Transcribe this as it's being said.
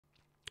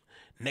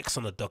next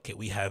on the docket,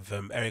 we have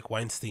Eric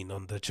Weinstein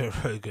on the Joe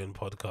Rogan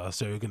podcast,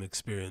 Joe Rogan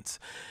Experience,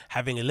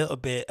 having a little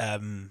bit,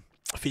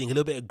 feeling a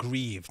little bit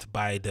aggrieved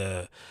by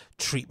the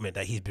treatment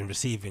that he's been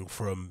receiving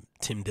from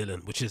Tim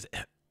Dillon, which is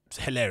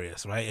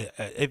hilarious, right?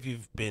 If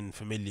you've been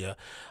familiar,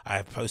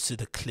 I've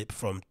posted a clip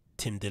from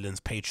Tim Dillon's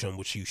Patreon,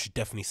 which you should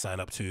definitely sign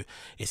up to.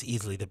 It's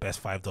easily the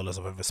best $5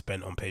 I've ever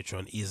spent on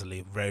Patreon.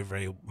 Easily, very,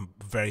 very,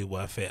 very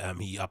worth it.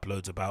 He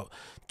uploads about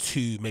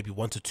maybe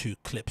 1 to 2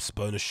 clips,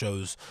 bonus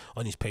shows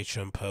on his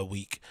Patreon per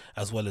week,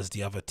 as well as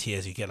the other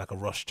tiers. You get like a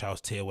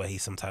Rothschild tier where he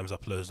sometimes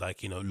uploads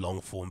like, you know, long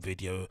form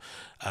video,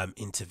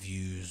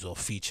 interviews or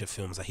feature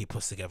films that he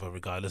puts together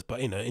regardless.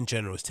 But, you know, in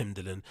general, it's Tim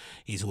Dillon.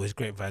 He's always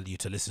great value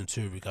to listen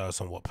to regardless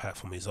on what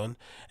platform he's on.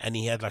 And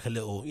he had like a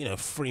little, you know,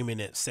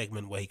 3-minute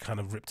segment where he kind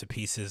of ripped to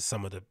pieces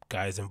some of the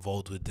guys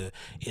involved with the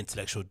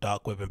intellectual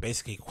dark web and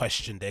basically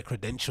questioned their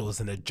credentials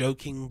in a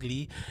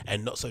jokingly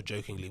and not so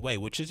jokingly way,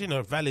 which is, you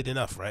know, valid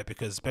enough, right?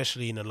 Because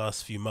especially in the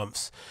last few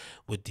months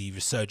with the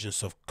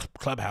resurgence of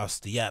Clubhouse,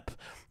 the app,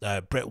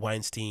 Brett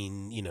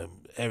Weinstein, you know,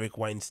 Eric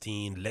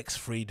Weinstein, Lex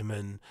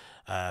Friedman,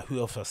 who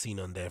else I've seen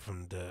on there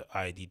from the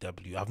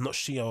IDW? I'm not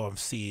sure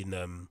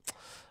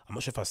I'm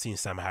not sure if I've seen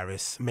Sam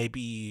Harris,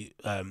 maybe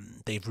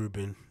Dave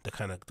Rubin, the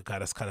guy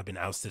that's kind of been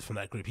ousted from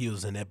that group. He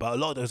was in there, but a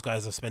lot of those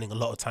guys are spending a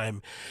lot of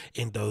time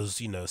in those,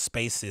 you know,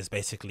 spaces,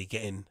 basically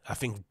getting. I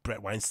think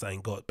Brett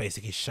Weinstein got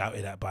basically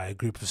shouted at by a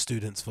group of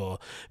students for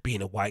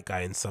being a white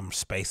guy in some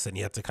space, and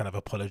he had to kind of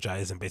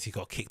apologize and basically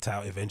got kicked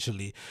out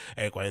eventually.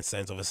 Eric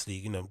Weinstein's obviously,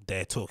 you know,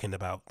 they're talking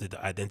about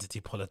the identity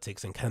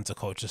politics and counter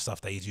culture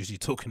stuff that he's usually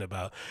talking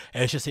about,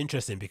 and it's just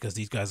interesting because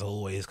these guys are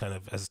always kind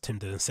of, as Tim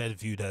Dillon said,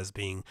 viewed as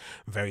being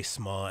very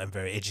smart and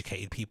very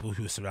educated people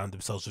who surround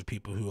themselves with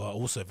people who are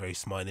also very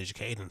smart and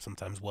educated and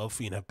sometimes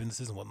wealthy and have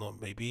businesses and whatnot.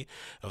 Maybe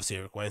obviously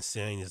Eric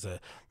Weinstein is a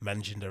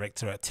managing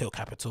director at Till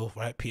Capital,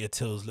 right? Peter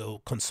Till's little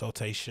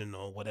consultation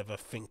or whatever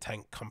think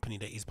tank company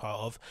that he's part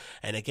of.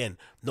 And again,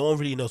 no one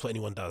really knows what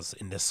anyone does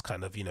in this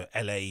kind of, you know,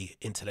 LA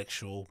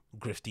intellectual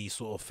grifty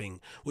sort of thing,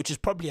 which is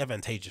probably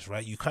advantageous,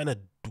 right? You kind of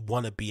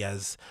want to be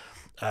as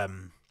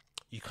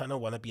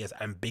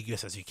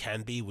ambiguous as you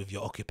can be with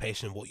your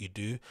occupation and what you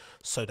do,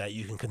 so that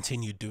you can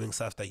continue doing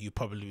stuff that you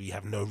probably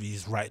have no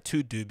right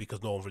to do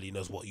because no one really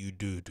knows what you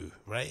do,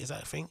 right? Is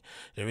that a thing?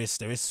 There is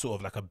sort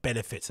of like a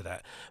benefit to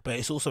that, but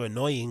it's also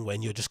annoying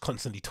when you're just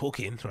constantly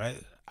talking,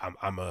 right?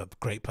 I'm a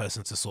great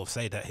person to sort of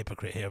say that,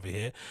 hypocrite here over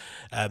here,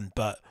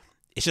 but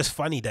it's just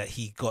funny that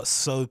he got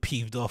so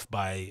peeved off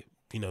by,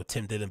 you know,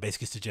 Tim Dillon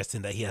basically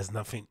suggesting that he has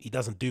nothing, he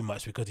doesn't do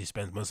much because he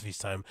spends most of his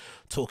time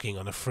talking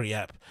on a free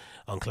app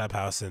on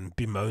Clubhouse and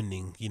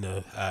bemoaning, you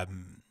know,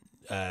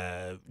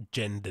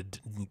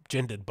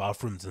 gendered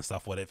bathrooms and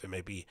stuff, whatever it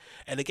may be.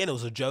 And again, it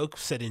was a joke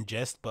said in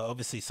jest, but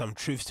obviously some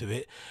truth to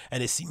it.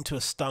 And it seemed to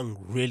have stung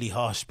really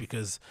harsh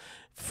because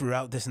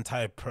throughout this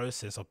entire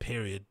process or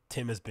period,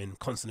 Tim has been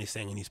constantly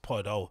saying in his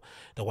pod, oh,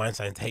 the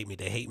Weinsteins hate me,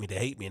 they hate me, they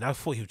hate me. And I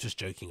thought he was just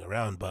joking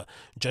around, but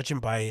judging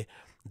by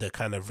the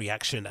kind of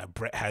reaction that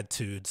Brett had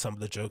to some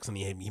of the jokes, and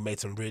he made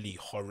some really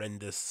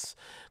horrendous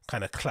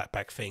kind of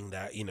clapback thing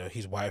that, you know,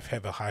 his wife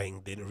Heather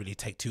Hine didn't really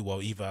take too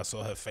well either. I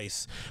saw her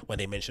face when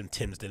they mentioned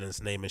Tim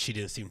Dillon's name and she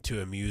didn't seem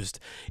too amused.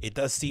 It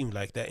does seem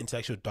like that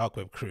intellectual dark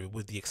web crew,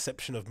 with the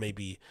exception of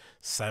maybe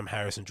Sam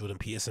Harris and Jordan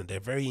Peterson,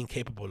 they're very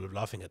incapable of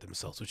laughing at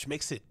themselves, which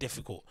makes it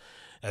difficult,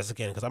 as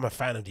again, because I'm a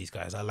fan of these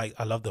guys.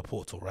 I love the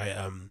portal, right?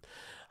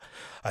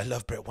 I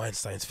love Brett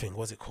Weinstein's thing.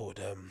 What's it called?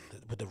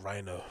 With the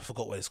rhino. I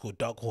forgot what it's called.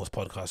 Dark Horse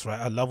podcast, right?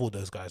 I love all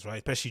those guys, right?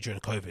 Especially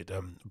during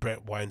COVID.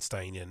 Brett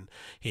Weinstein and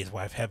his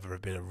wife Heather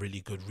have been a really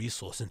good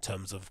resource in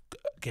terms of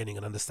getting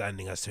an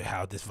understanding as to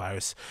how this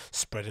virus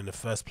spread in the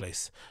first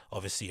place.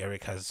 Obviously,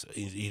 Eric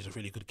he's a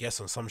really good guest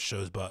on some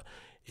shows, but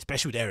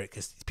especially with Eric,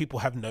 because people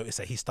have noticed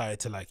that he started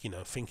to, like, you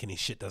know, thinking his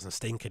shit doesn't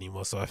stink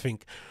anymore. So I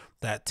think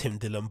that Tim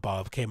Dillon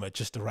barb came at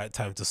just the right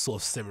time to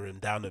sort of simmer him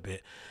down a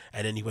bit.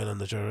 And then he went on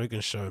the Joe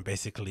Rogan show and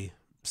basically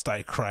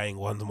started crying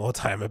one more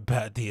time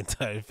about the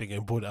entire thing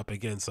and brought it up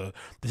again. So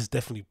this is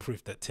definitely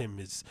proof that Tim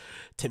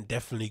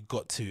definitely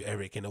got to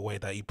Eric in a way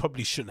that he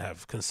probably shouldn't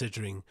have,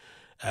 considering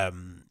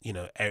you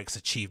know, Eric's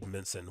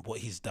achievements and what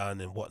he's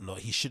done and whatnot.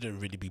 He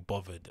shouldn't really be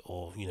bothered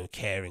or, you know,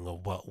 caring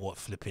of what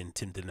flipping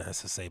Tim Dillon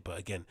has to say. But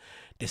again,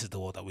 this is the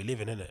world that we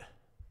live in, isn't it?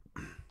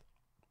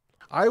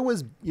 I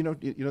was, you know,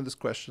 this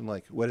question,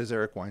 like, what has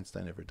Eric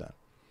Weinstein ever done?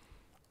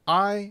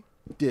 I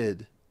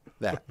did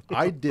that.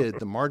 I did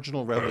the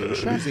marginal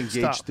revolution using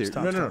gauge theory.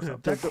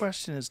 Stop. That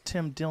question is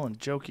Tim Dillon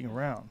joking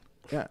around.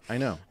 Yeah, I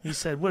know. He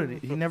said, "What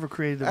did he never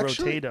created the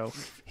Rotato?"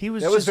 He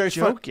was just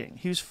joking.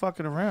 He was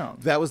fucking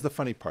around. That was the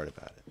funny part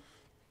about it.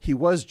 He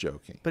was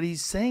joking. But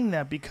he's saying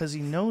that because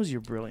he knows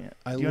you're brilliant.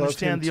 Do you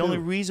understand? The only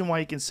reason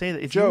why he can say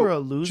that, if you were a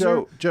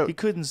loser, he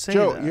couldn't say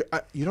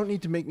that. You don't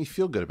need to make me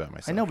feel good about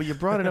myself. I know, but you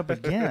brought it up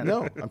again.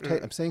 No,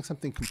 I'm saying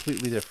something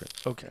completely different.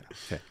 Okay.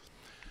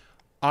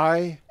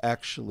 I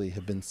actually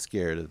have been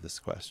scared of this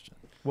question.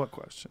 What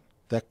question?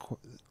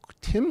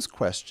 Tim's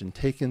question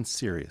taken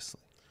seriously.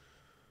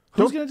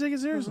 Who's going to take it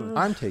seriously?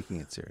 I'm taking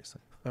it seriously.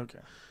 Okay.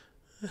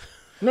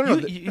 No.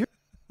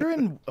 You're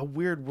in a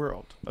weird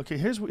world. Okay,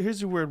 here's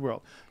your weird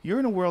world. You're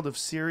in a world of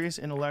serious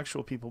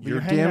intellectual people. But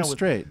you're damn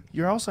straight.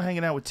 You're also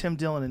hanging out with Tim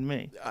Dillon and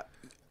me.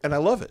 And I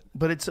love it.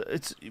 But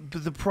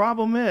but the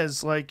problem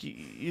is, like,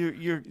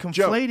 you're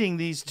conflating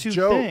these two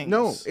things.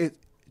 No,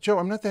 Joe,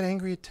 I'm not that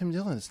angry at Tim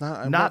Dillon. It's not.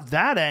 I'm not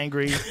that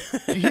angry.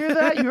 You hear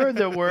that? You heard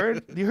the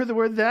word. You heard the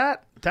word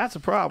that? That's a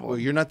problem. Well,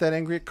 you're not that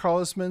angry at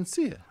Carlos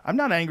Mencia. I'm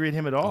not angry at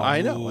him at all.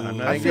 I know. And I'm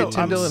not angry at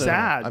Tim Dillon.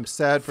 I'm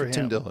sad for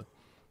Tim Dillon.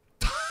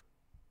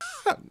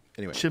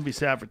 Anyway, shouldn't be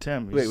sad for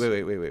Tim. Wait.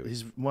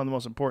 He's one of the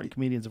most important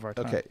comedians of our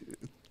time. Okay.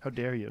 How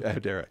dare you? How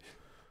dare I?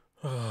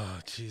 Oh,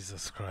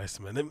 Jesus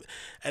Christ, man.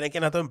 And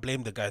again, I don't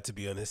blame the guy, to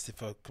be honest.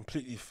 If I'm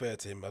completely fair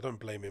to him, I don't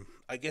blame him.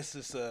 I guess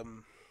it's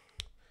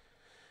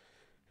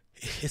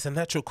a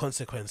natural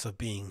consequence of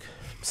being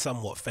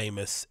somewhat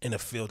famous in a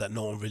field that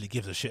no one really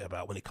gives a shit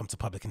about when it comes to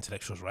public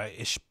intellectuals, right?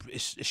 It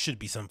should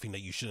be something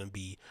that you shouldn't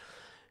be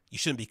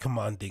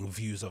commanding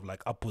views of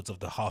like upwards of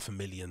the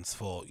 500,000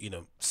 for,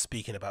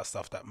 speaking about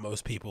stuff that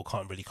most people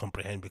can't really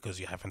comprehend because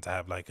you happen to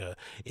have like an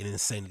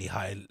insanely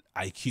high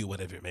IQ,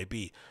 whatever it may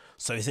be.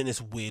 So it's in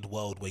this weird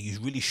world where you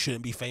really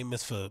shouldn't be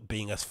famous for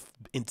being as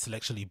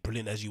intellectually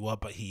brilliant as you are,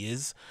 but he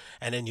is.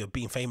 And then you're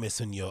being famous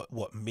in your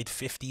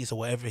mid-50s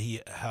or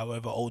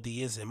however old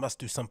he is. It must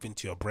do something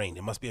to your brain.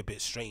 It must be a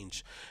bit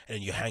strange. And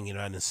then you're hanging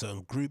around in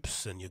certain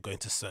groups and you're going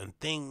to certain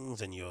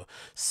things and you're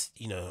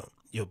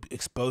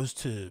exposed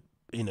to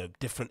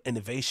different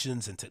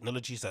innovations and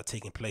technologies that are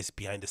taking place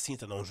behind the scenes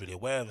that no one's really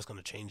aware of. It's going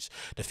to change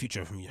the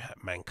future of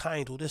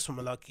mankind. All this from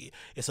malarkey.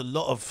 It's a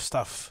lot of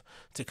stuff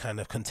to kind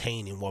of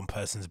contain in one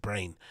person's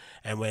brain.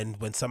 And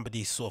when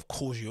somebody sort of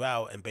calls you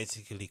out and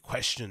basically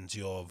questions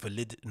your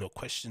validity,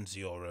 questions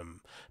your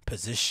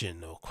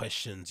position or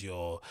questions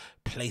your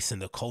place in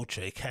the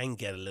culture, it can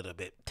get a little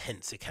bit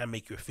tense. It can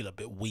make you feel a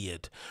bit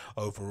weird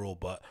overall.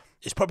 But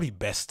it's probably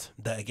best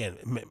that, again,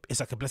 it's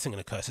like a blessing and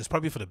a curse. It's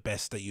probably for the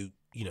best that you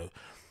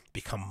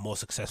become more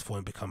successful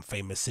and become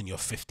famous in your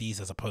 50s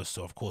as opposed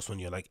to, of course, when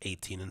you're like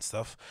 18 and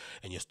stuff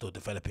and you're still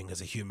developing as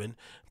a human.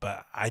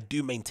 But I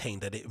do maintain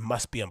that it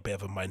must be a bit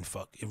of a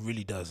mindfuck. It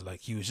really does.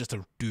 Like, he was just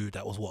a dude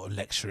that was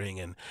lecturing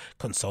and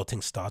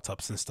consulting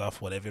startups and stuff,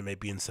 whatever it may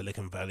be in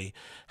Silicon Valley,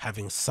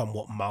 having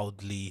somewhat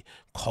mildly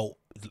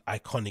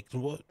iconic,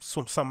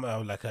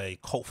 somehow like a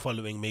cult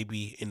following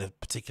maybe in a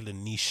particular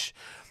niche,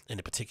 in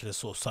a particular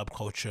sort of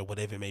subculture,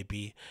 whatever it may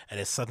be, and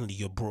then suddenly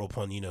you're brought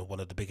upon, one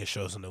of the biggest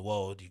shows in the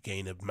world. You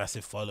gain a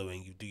massive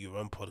following. You do your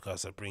own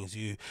podcast that brings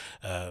you,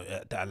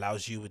 that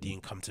allows you with the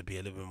income to be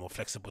a little bit more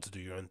flexible to do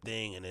your own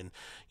thing, and then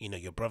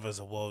your brother as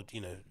a world,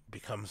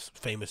 becomes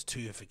famous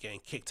too for getting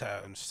kicked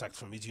out and sacked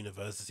from his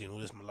university and all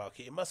this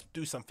malarkey. It must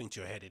do something to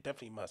your head. It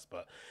definitely must.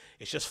 But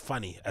it's just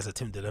funny as a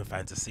Tim Dillon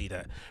fan to see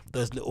that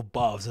those little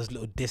barbs, those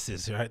little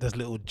disses, right, those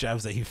little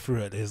jabs that he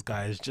threw at his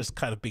guys, just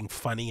kind of being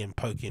funny and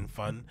poking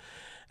fun.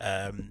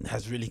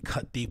 Has really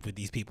cut deep with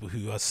these people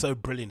who are so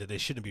brilliant that they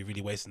shouldn't be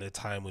really wasting their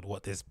time with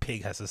what this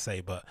pig has to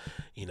say. But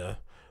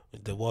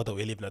the world that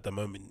we live in at the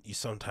moment, you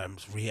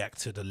sometimes react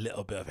to the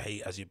little bit of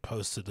hate as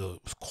opposed to the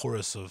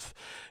chorus of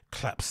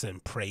claps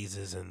and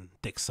praises and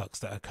dick sucks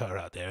that occur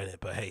out there, innit?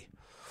 But hey,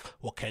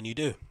 what can you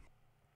do?